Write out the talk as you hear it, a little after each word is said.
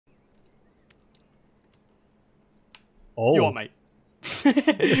Oh. You what, mate?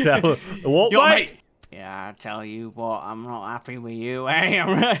 What, mate? Yeah, I tell you what, I'm not happy with you. Hey,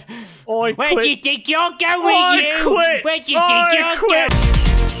 I'm right. Where do you think you're going, you? Quit. Where do you think you're going?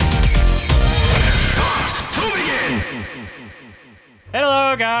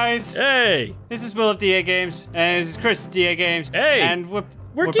 Hello, guys. Hey. This is Will of DAGames, and this is Chris of DAGames. Hey. And we're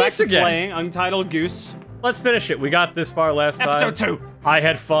back geese to again. playing Untitled Goose. Let's finish it. We got this far last time. Episode 2. I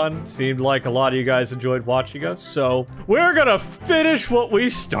had fun. Seemed like a lot of you guys enjoyed watching us. So we're gonna finish what we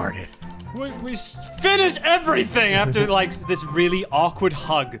started. We finished everything after, like, this really awkward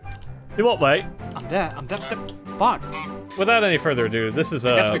hug. You what, mate? I'm there. Fuck. Without any further ado, this is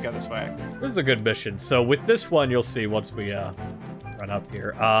I guess we go this way. This is a good mission. So with this one, you'll see once we run up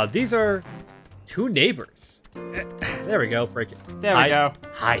here. These are two neighbors. There we go. Break it. There we go.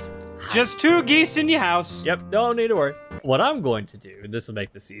 Hide. Just 2 geese in your house. Yep. No need to worry. What I'm going to do, and this will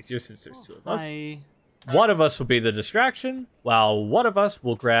make this easier since there's 2 of us. Hi. One of us will be the distraction, while one of us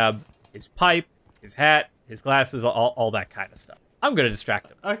will grab his pipe, his hat, his glasses, all that kind of stuff. I'm gonna distract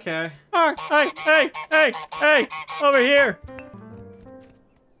him. Okay. Hey, over here.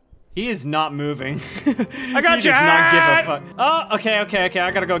 He is not moving. I got he you. does not give a fuck. Oh, okay.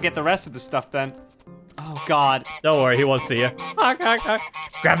 I gotta go get the rest of the stuff then. Oh, God. Don't worry, he won't see you.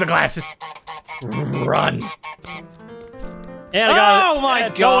 Grab the glasses. Run. And I got oh, my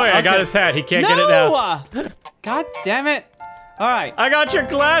God. Don't worry, I got Okay. his hat. He can't get it now. God damn it. All right. I got your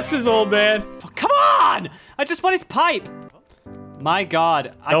glasses, old man. Oh, come on. I just want his pipe. My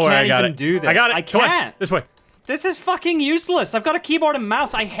God. I Don't worry, can't I got even it. do this. I got it. I Come on, can't. this way. This is fucking useless. I've got a keyboard and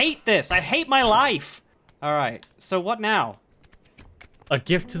mouse. I hate this. I hate my life. All right. So what now? A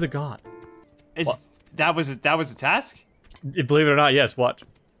gift to the god. That was a task? Believe it or not, yes. Watch.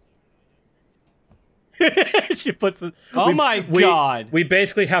 She puts it. Oh my God. We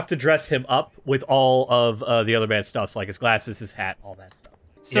basically have to dress him up with all of the other man's stuff, so like his glasses, his hat, all that stuff.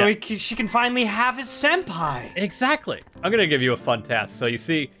 So Yeah. she can finally have his senpai. Exactly. I'm gonna give you a fun task. So you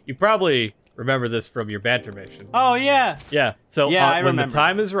see, you probably remember this from your banter mission. Oh, yeah. Yeah. So Yeah, I when the remember.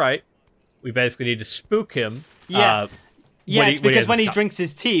 time is right, we basically need to spook him. Yeah. Yeah, it's because when he has drinks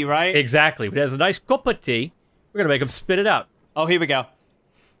his tea, right? Exactly. When he has a nice cup of tea, we're gonna make him spit it out. Oh, here we go.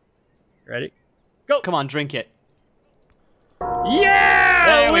 Ready? Go. Come on, drink it. Yeah!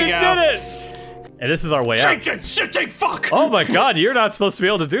 There we we go. did it! And this is our way out. Shit, fuck! Oh my God, you're not supposed to be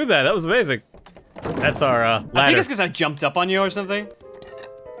able to do that. That was amazing. That's our ladder. I think it's because I jumped up on you or something.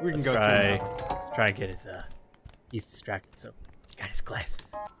 We can go through now. Let's try and get his, he's distracted, so he got his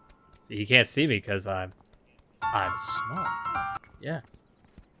glasses. See, he can't see me because I'm small. Yeah.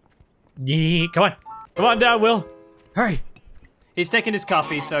 Come on down, Will. Hurry. He's taking his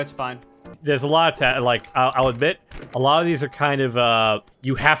coffee, so it's fine. There's a lot of like, I'll admit, a lot of these are kind of,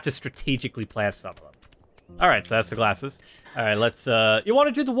 you have to strategically plan some of them. All right, so that's the glasses. All right, let's, you want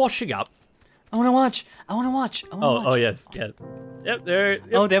to do the washing up? I want to watch. Oh, yes. Yep, there. Yep.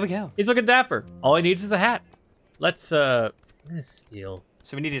 Oh, there we go. He's looking dapper. All he needs is a hat. Let's, I'm gonna steal.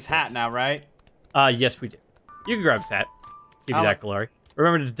 So we need his hat now, right? Yes, we do. You can grab his hat. Give you that glory.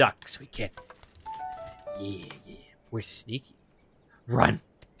 Remember to duck so we can't. Yeah. We're sneaky. Run.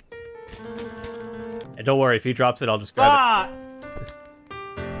 And don't worry, if he drops it, I'll just grab it.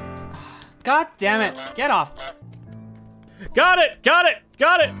 God damn it. Get off. Got it!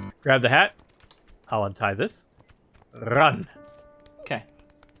 Grab the hat. I'll untie this. Run. Okay.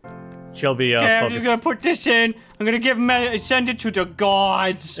 She'll be, Okay, I'm focused. just gonna put this in. I'm gonna send it to the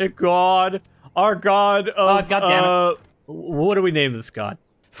gods. A god. Our god of, God damn it. What do we name this god?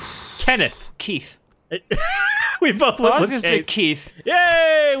 Kenneth. Keith. We both went I was with gonna say Case. Keith.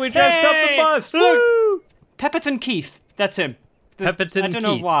 Yay! We dressed up the bus. Look. Woo! Pepperton Keith. That's him. Pepperton I don't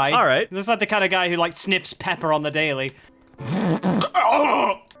know Keith. why. All right. Looks like the kind of guy who like sniffs pepper on the daily.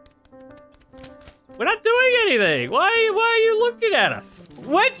 We're not doing anything. Why are you looking at us?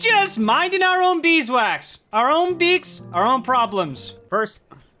 We're just minding our own beeswax. Our own beaks, our own problems. First,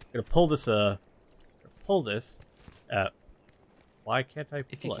 I'm gonna pull this. Why can't I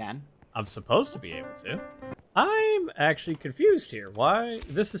pull If you it? can. I'm supposed to be able to. I'm actually confused here. Why?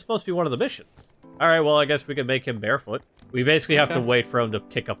 This is supposed to be one of the missions. All right. Well, I guess we can make him barefoot. We basically have to wait for him to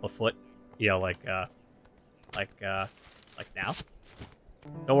kick up a foot. You know, like now.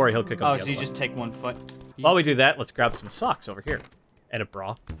 Don't worry, he'll kick up. Oh, the so other you one. just take one foot. While we do that, let's grab some socks over here. And a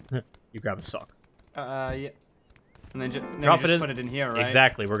bra. You grab a sock. Yeah. And then just, Drop it in. put it in here, right?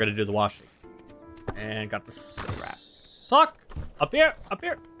 Exactly. We're gonna do the washing. And got the sock. Up here.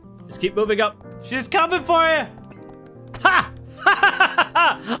 Just keep moving up. She's coming for you. Ha!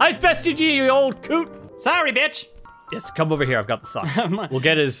 I've bested you, you old coot. Sorry, bitch. Yes, come over here. I've got the sock. We'll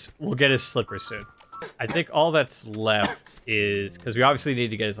get his slippers soon. I think all that's left is because we obviously need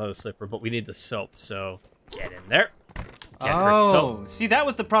to get his other slipper, but we need the soap. So get in there. Get her soap. See, that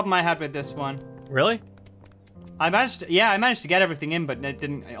was the problem I had with this one. Really? I managed to get everything in, but it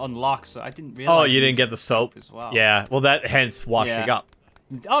didn't unlock, so I didn't realize. Oh, you didn't get the soap as well. Yeah. Well, that hence washing up.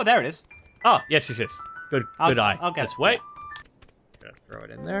 Oh, there it is. Oh, yes. Good eye. I'll get this it. way. Gonna throw it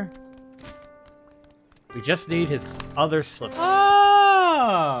in there. We just need his other slipper.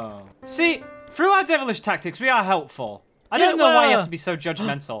 Oh! See, through our devilish tactics, we are helpful. I don't know why you have to be so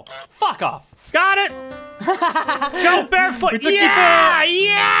judgmental. Fuck off! Got it! Go barefoot!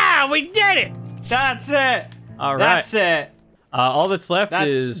 Yeah, we did it! That's it! All right. That's it. All that's left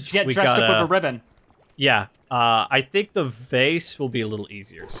is get dressed up with a ribbon. Yeah. I think the vase will be a little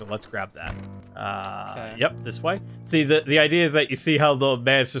easier, so let's grab that. Okay. Yep, this way. See, the idea is that you see how the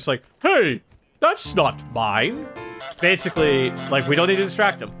man's just like, hey, that's not mine. Basically, like, we don't need to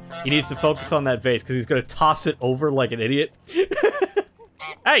distract him. He needs to focus on that vase, because he's going to toss it over like an idiot.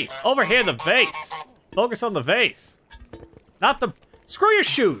 Hey, over here, the vase. Focus on the vase. Not the... Screw your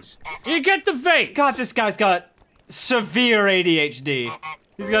shoes. You get the vase. God, this guy's got severe ADHD.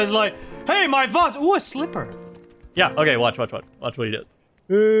 This guy's like, hey, my vase. Ooh, a slipper. Yeah, okay, watch what he does.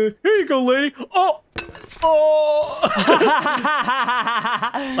 Here you go, lady. Oh!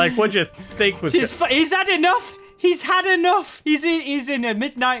 Like, what'd you think was he's had enough. He's had enough. He's in a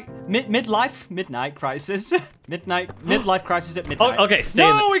midlife crisis. Midlife crisis at midnight. Oh, okay, stay in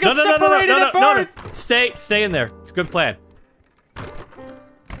there. No, we got separated at birth. No. Stay in there. It's a good plan.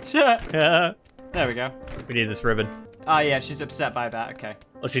 Sure. Yeah. There we go. We need this ribbon. Oh, yeah, she's upset by that. Okay.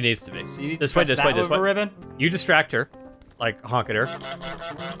 Well, she needs to be. So you need this to way, press this way, that this way. over ribbon? You distract her. Like, honk at her.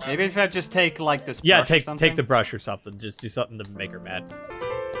 Maybe if I just take, like, this brush Yeah, or take something? the brush or something. Just do something to make her mad.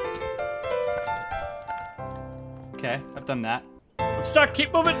 Okay, I've done that. I'm stuck.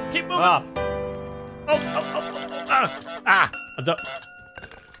 Keep moving. Keep moving. Oh. I'm done.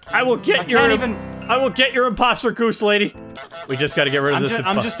 I will get I will get your imposter goose, lady. We just got to get rid of this.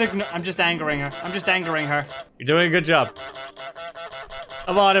 I'm just angering her. I'm just angering her. You're doing a good job.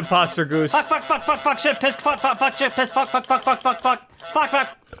 Come on, imposter goose. Fuck, shit, piss, fuck, shit, piss, fuck, fuckity,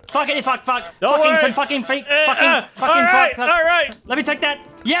 fuck, fucking feet, all right. Let me take that.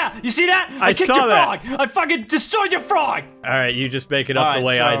 Yeah, you see that? I kicked saw your that. frog. I fucking destroyed your frog. All right, you just make it up the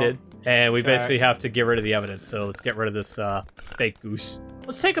way I did. And we basically Okay. have to get rid of the evidence, so let's get rid of this fake goose.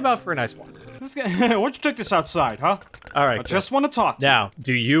 Let's take him out for a nice walk. Why don't you take this outside, huh? All right, I just want to talk to now,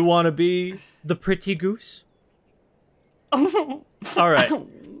 do you want to be the pretty goose? All right,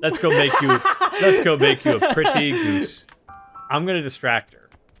 let's go make you a pretty goose. I'm gonna distract her,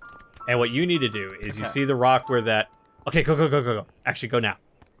 and what you need to do is you see the rock where that. Okay, go. Actually, go now.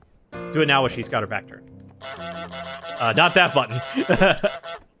 Do it now while she's got her back turned. Not that button.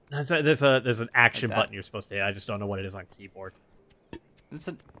 There's an action Like that? button you're supposed to hit. I just don't know what it is on keyboard. It's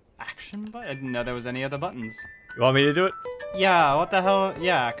an action button? I didn't know there was any other buttons. You want me to do it? Yeah, what the hell?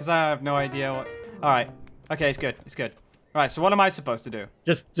 Yeah, because I have no idea what... Alright. Okay, it's good. Alright, so what am I supposed to do?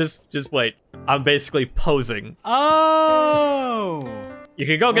 Just wait. I'm basically posing. Oh! You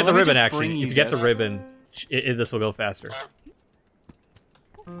can go get the let me ribbon, just actually. bring If you you get the this. ribbon, this will go faster.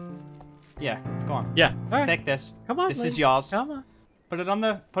 Yeah, go on. Yeah. All right. Take this. Come on, This lady. is yours. Come on. Put it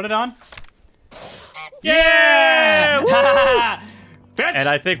on. Yeah! Woo! Bitch! And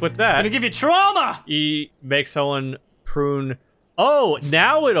I think with I'm gonna that, give you trauma! he makes someone prune. Oh,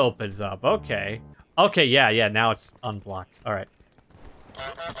 now it opens up. Okay. Okay, yeah, now it's unblocked. All right.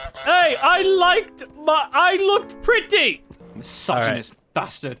 Hey, I looked pretty! Misogynist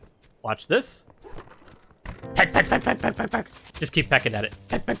bastard. Watch this. Peck. Just keep pecking at it.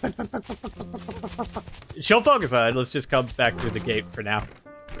 Peck. She'll focus on it. Let's just come back through the gate for now.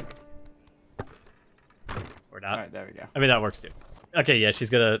 Or not. Alright, there we go. I mean, that works too. Okay, yeah, she's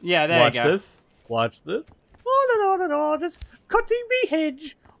gonna Yeah, there watch you go. this. Watch this. Oh, no, just cutting me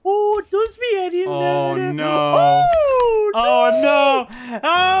hedge. Oh, it does me head in. Oh, no. Oh, Oh no!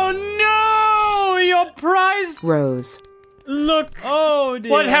 Oh no! Your prize! Rose, Look. Oh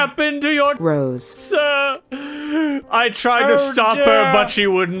dear. What happened to your Rose, sir? I tried to Oh, stop dear. her, but she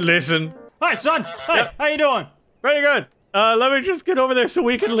wouldn't listen. Hi, son! Hey, Yep. how you doing? Very good. Let me just get over there so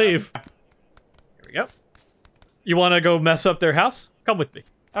we can leave. Here we go. You want to go mess up their house? Come with me.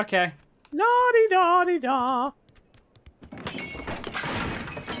 Okay. La-di-da-di-da.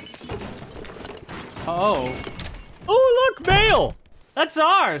 Oh. Oh, look, mail. That's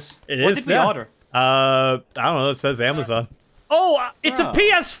ours! It What is did we now. order? I don't know. It says Amazon. Oh, it's a Oh.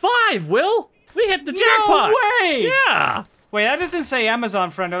 PS5, Will. We hit the jackpot. No way! Yeah. Wait, that doesn't say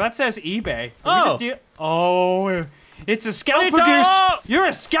Amazon, friendo. That says eBay. Oh. Oh, it's a scalper It's a- goose. oh. You're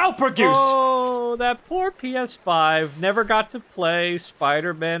a scalper goose. Oh, Oh, that poor PS5 never got to play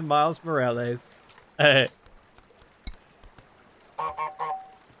Spider-Man Miles Morales. Hey.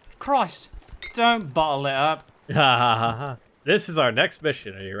 Christ. Don't bottle it up. Ha ha ha ha. This is our next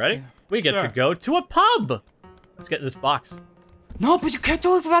mission. Are you ready? Yeah. We get Sure. to go to a pub. Let's get in this box. No, but you can't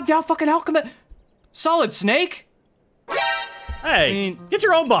do it without the fucking alchemist. Solid Snake? Hey, get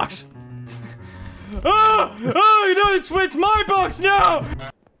your own box. Oh, you know, it's my box now!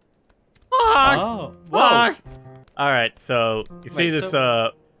 Fuck. Oh. Fuck. All right, so you see Wait, this.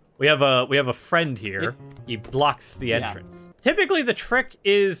 so- We have a friend here. He blocks the entrance. Typically, the trick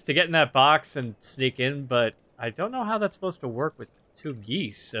is to get in that box and sneak in, but I don't know how that's supposed to work with 2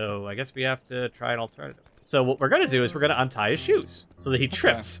 geese. So I guess we have to try an alternative. So what we're gonna do is we're gonna untie his shoes so that he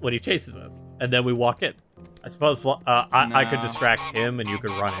trips when he chases us, and then we walk in. I suppose I could distract him and you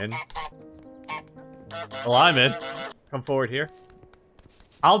could run in. Well, I'm in. Come forward here.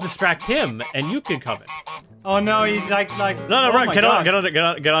 I'll distract him and you can come in. Oh no, he's like. No, oh run! my Get God.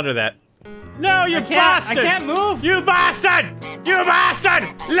 get under that. No, you bastard! I can't move! You bastard! You bastard!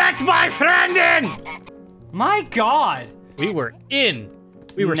 Let my friend in! My God! We were in.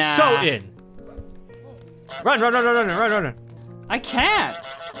 We were Nah. so in. Run! I can't!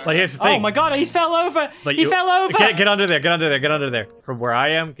 But here's the thing. Oh my God, he fell over! But He fell over! Get under there. From where I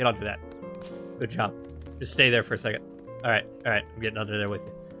am, get under that. Good job. Just stay there for a second. All right. I'm getting under there with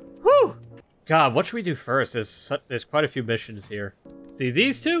you. Whew! God, what should we do first? There's quite a few missions here. See,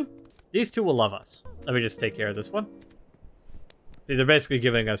 these two? These two will love us. Let me just take care of this one. See, they're basically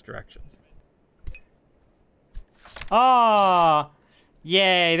giving us directions. Oh,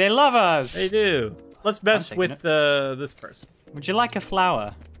 yay, they love us! They do. Let's mess taking with this person. Would you like a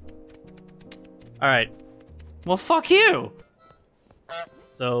flower? All right. Well, fuck you!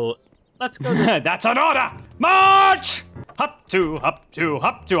 So, let's go this That's an order! March! Up two,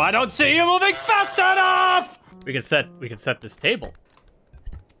 I don't see you moving fast enough! We can set this table.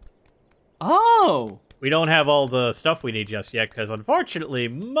 Oh! We don't have all the stuff we need just yet, because unfortunately,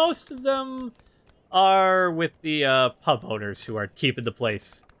 most of them are with the pub owners who are keeping the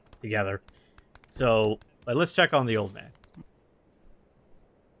place together. So, let's check on the old man.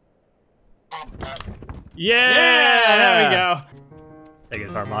 Yeah! There we go. Take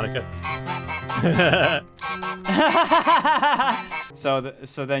his harmonica.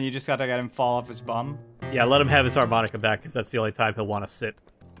 So then you just gotta get him fall off his bum? Yeah, let him have his harmonica back, because that's the only time he'll want to sit.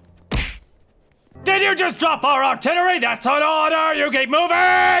 Did you just drop our artillery? That's an order! You keep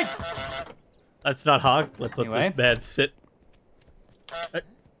moving! Let's not honk. Let's let Anyway. this man sit.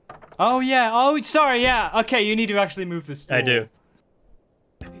 Oh, yeah. Oh, sorry, yeah. Okay, you need to actually move the stool. I do.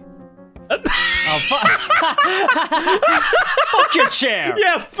 Oh, fuck. Fuck your chair!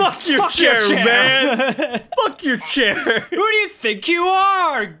 Yeah, fuck your chair, man! Fuck your chair! Who do you think you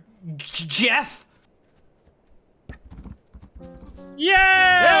are, Jeff?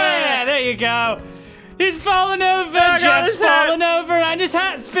 Yeah, there you go. He's fallen over, Jeff's fallen over, and his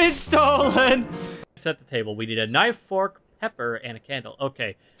hat's been stolen. Set the table. We need a knife, fork, pepper, and a candle.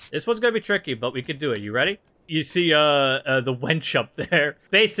 Okay, this one's gonna be tricky, but we can do it. You ready? You see the wench up there.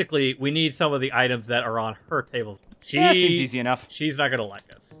 Basically, we need some of the items that are on her table. Yeah, seems easy enough. She's not gonna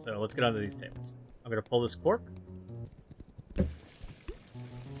like us, so let's get onto these tables. I'm gonna pull this cork.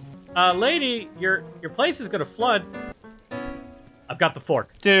 Lady, your place is gonna flood. I've got the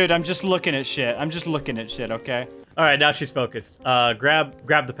fork. Dude, I'm just looking at shit. Okay? All right, now she's focused. Grab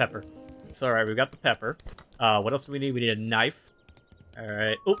the pepper. It's all right. We've got the pepper. What else do we need? We need a knife. All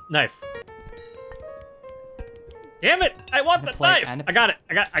right. Oh, knife. Damn it! I want the knife. I got it.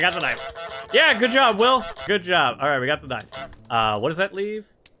 I got the knife. Yeah, good job, Will. Good job. All right, we got the knife. What does that leave?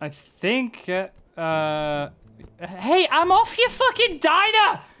 I think, hey, I'm off your fucking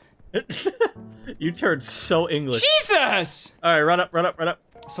diner! You turned so English. Jesus! All right, run up.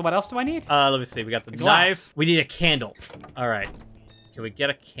 So what else do I need? Let me see. We got the glass. knife. We need a candle. All right. Can we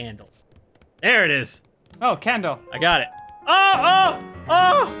get a candle? There it is. Oh, candle. I got it.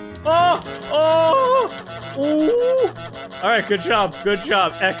 Ooh. All right, good job.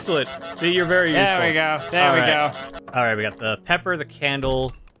 Excellent. See, you're very useful. There we go. There we go. All right, we got the pepper, the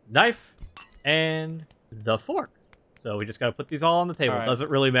candle, knife, and the fork. So we just gotta put these all on the table. All right. Doesn't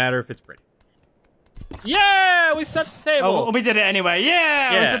really matter if it's pretty. Yeah, we set the table. Oh, we did it anyway.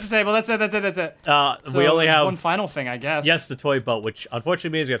 Yeah, we set the table. That's it. So we only have one final thing, I guess. Yes, the toy boat, which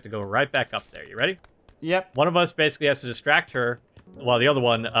unfortunately means we have to go right back up there. You ready? Yep. One of us basically has to distract her, while the other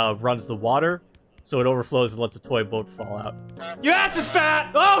one runs the water, so it overflows and lets the toy boat fall out. Your ass is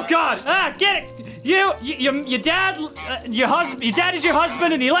fat! Oh God! Ah, get it! Your dad, your dad is your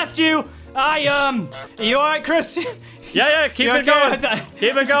husband, and he left you. Are you alright, Chris? Yeah, keep it going.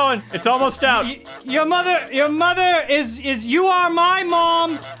 Keep it going. It's almost out. Your mother is you are my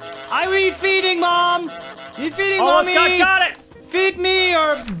mom. I need feeding, Mom. You feeding, Almost Mommy? got it. Feed me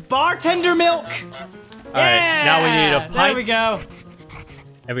or bartender milk. All right, now we need a pint. There we go.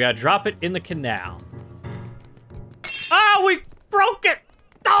 And we gotta drop it in the canal. Oh, we broke it.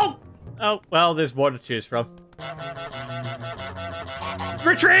 Oh, well, there's more to choose from.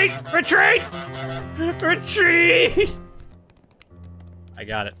 Retreat! Retreat! Retreat! I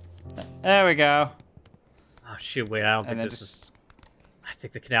got it. There we go. Oh, shoot, wait, I don't think this is... I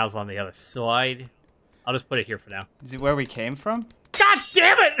think the canal's on the other side. I'll just put it here for now. Is it where we came from? God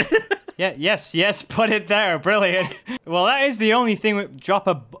damn it! Yeah, yes, put it there. Brilliant. Well, that is the only thing. Drop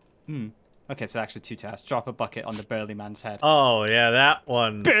a... Okay, so actually 2 tasks. Drop a bucket on the burly man's head. Oh, yeah, that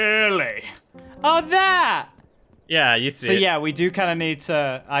one. Burly! Oh, that! Yeah, you see So, it. yeah, we do kind of need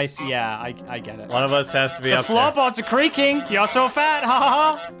to... I get it. One of us has to be up The there. floorboards are creaking. You're so fat. Ha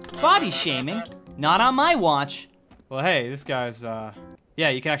ha ha. Body shaming? Not on my watch. Well, hey, this guy's, Yeah,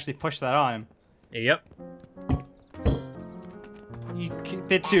 you can actually push that on him. Yep.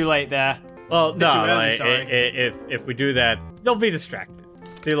 Bit too late there. Well, no, too early, like, sorry. if we do that, they'll be distracted.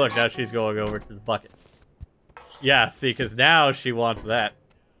 See, look, now she's going over to the bucket. Yeah, see, because now she wants that.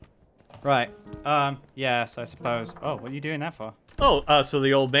 Right. Yes, I suppose. Oh, what are you doing that for? Oh, so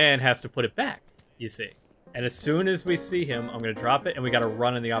the old man has to put it back, you see. And as soon as we see him, I'm going to drop it, and we got to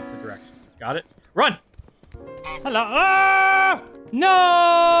run in the opposite direction. Got it? Run! Hello. Ah!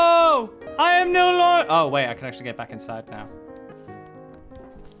 No! I am no longer... Oh, wait, I can actually get back inside now.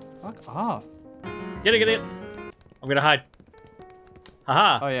 Fuck off. Get it. I'm going to hide.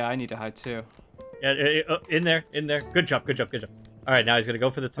 Haha. Oh, yeah, I need to hide, too. Yeah, in there. Good job. All right, now he's going to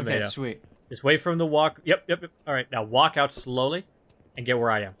go for the tomato. Okay, sweet. Just wait for him to walk. Yep. All right, now walk out slowly and get where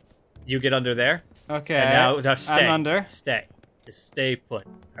I am. You get under there. Okay. And now stay. I'm under. Stay. Just stay put.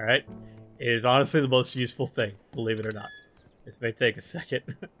 All right? It is honestly the most useful thing, believe it or not. This may take a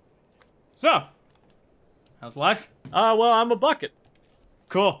second. So, how's life? Well, I'm a bucket.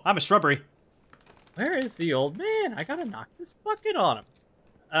 Cool. I'm a shrubbery. Where is the old man? I gotta knock this bucket on him.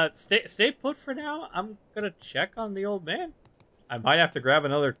 Stay put for now. I'm gonna check on the old man. I might have to grab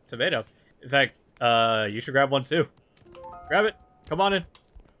another tomato. In fact, you should grab one too. Grab it. Come on in.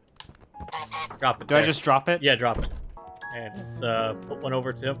 Drop it. Do there. I just drop it? Yeah, drop it. And let's put one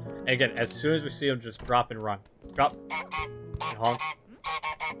over to him. And again, as soon as we see him, just drop and run. Drop. And honk.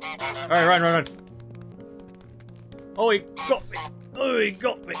 Alright, run. Oh, he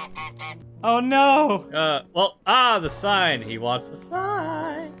got me. Oh, no. The sign. He wants the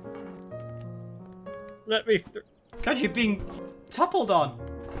sign. Let me through. God, you're being toppled on.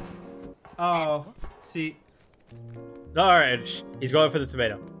 Oh, see. Alright, he's going for the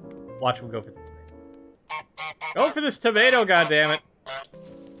tomato. Watch him go for the tomato. Go for this tomato, goddammit.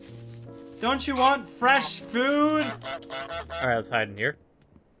 Don't you want fresh food? Alright, let's hide in here.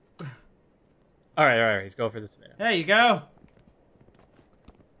 Alright, he's going for the tomato. There you go.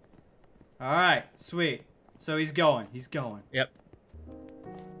 Alright, sweet. So he's going. Yep.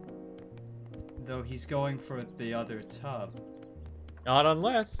 Though he's going for the other tub. Not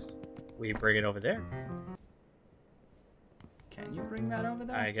unless we bring it over there. Can you bring that over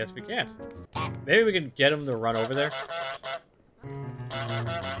there? I guess we can't. Maybe we can get him to run over there.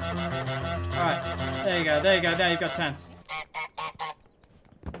 Alright, there you go, now you've got tents.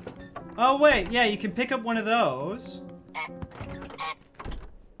 Oh wait, yeah, you can pick up one of those.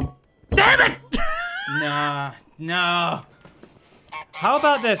 Damn it! Nah, no. How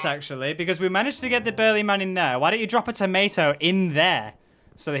about this, actually? Because we managed to get the burly man in there. Why don't you drop a tomato in there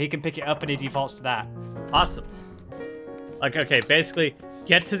so that he can pick it up and he defaults to that? Awesome. Like, okay, basically,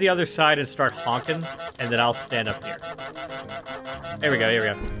 get to the other side and start honking, and then I'll stand up here. Here we go.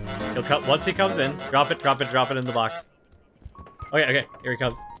 He'll come once he comes in. Drop it in the box. Okay, here he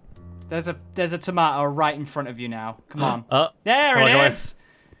comes. There's a tomato right in front of you now. Come on. There Come it on, is.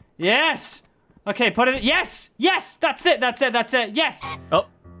 Yes. Okay, put it. Yes. That's it. Yes. Oh,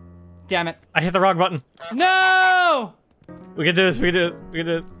 damn it. I hit the wrong button. No. We can do this.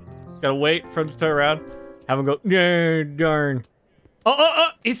 Just gotta wait for him to turn around. Have him go. Yeah, darn. Oh!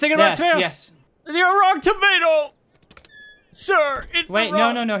 He's thinking about tomato. Yes. You're wrong tomato, sir. It's Wait, the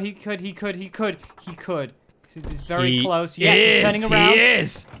wrong... no. He could. He's very close. Yes, he's turning around. He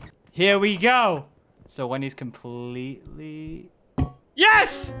is. Here we go. So when he's completely...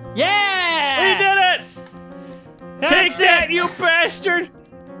 Yes! Yeah! We did it! Take that, you bastard!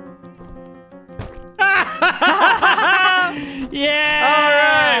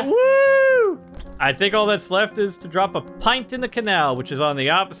 Yeah! Alright, woo! I I think all that's left is to drop a pint in the canal, which is on the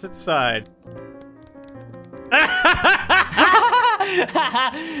opposite side.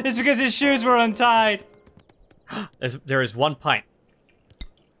 It's because his shoes were untied. There is 1 pint.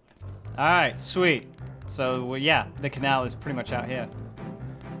 All right, sweet. So, well, yeah, the canal is pretty much out here.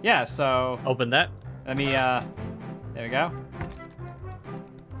 Yeah, so... Open that. Let me, there we go.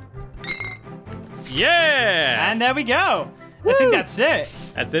 Yeah! And there we go. Woo! I think that's it.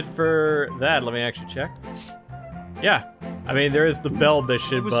 That's it for that. Let me actually check. Yeah. I mean, there is the bell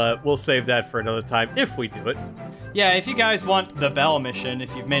mission, but we'll save that for another time if we do it. Yeah, if you guys want the bell mission,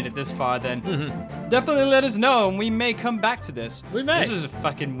 if you've made it this far, then definitely let us know, and we may come back to this. We may. This was a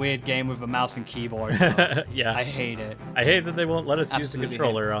fucking weird game with a mouse and keyboard. Yeah. I hate it. I hate that they won't let us Absolutely use the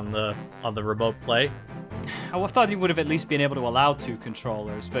controller on the remote play. I thought you would have at least been able to allow 2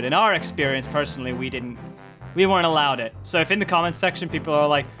 controllers, but in our experience, personally, we weren't allowed it. So if in the comments section people are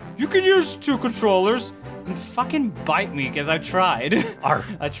like, you can use 2 controllers, then fucking bite me, because I tried.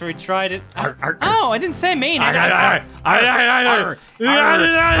 I tried it. Arr. Oh, I didn't say main. Arr.